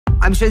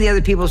I'm sure the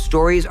other people's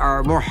stories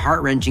are more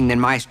heart-wrenching than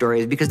my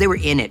stories because they were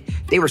in it.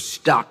 They were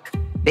stuck.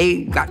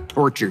 They got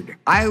tortured.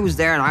 I was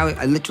there and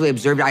I literally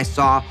observed. I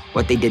saw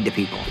what they did to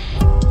people.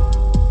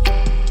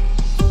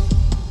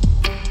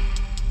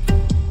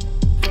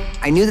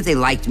 I knew that they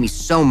liked me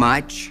so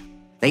much,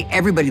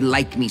 everybody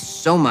liked me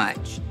so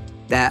much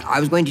that I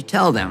was going to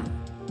tell them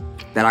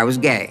that I was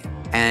gay.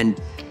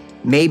 And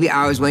maybe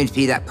I was going to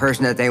be that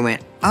person that they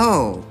went,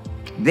 oh,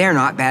 they're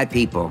not bad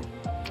people.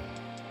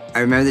 I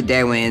remember the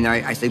day I went in there,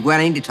 I said, Gwen,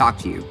 I need to talk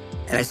to you.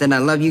 And I said, I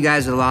love you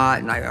guys a lot,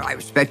 and I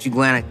respect you,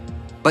 Gwen,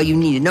 but you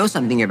need to know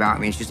something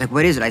about me. And she's like,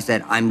 what is it? I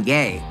said, I'm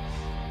gay.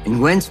 And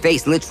Gwen's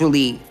face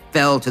literally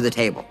fell to the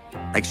table.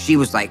 Like, she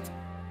was like,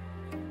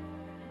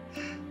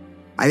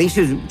 I think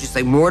she was just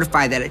like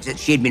mortified that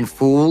she had been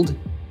fooled.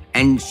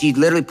 And she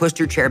literally pushed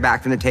her chair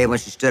back from the table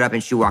and she stood up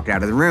and she walked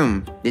out of the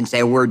room. Didn't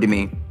say a word to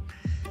me.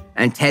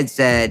 And Ted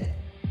said,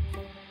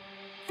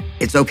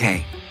 it's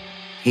okay.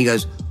 He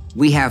goes,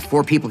 we have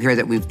 4 people here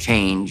that we've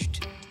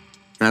changed.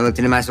 And I looked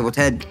at him, I said, well,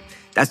 Ted,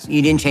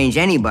 you didn't change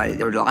anybody.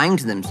 They were lying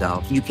to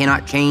themselves. You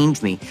cannot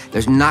change me.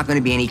 There's not going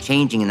to be any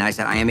changing. And I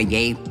said, I am a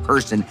gay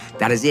person.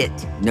 That is it.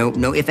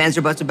 No ifs, ands,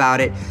 or buts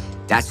about it.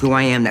 That's who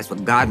I am. That's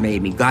what God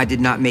made me. God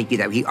did not make you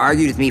that. He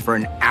argued with me for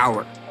an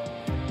hour.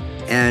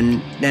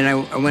 And then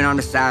I went on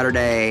to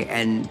Saturday,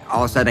 and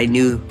all of a sudden I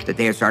knew that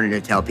they had started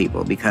to tell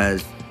people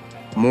because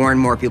more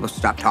and more people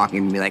stopped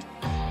talking to me, like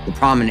the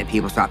prominent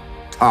people stopped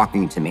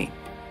talking to me.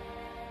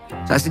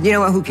 So I said, you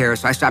know what, who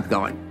cares? So I stopped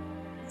going.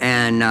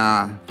 And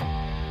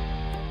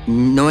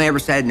no one ever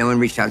said, no one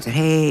reached out and said,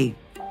 hey,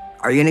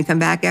 are you gonna come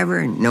back ever?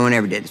 And no one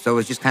ever did. So it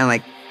was just kind of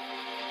like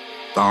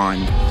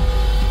gone.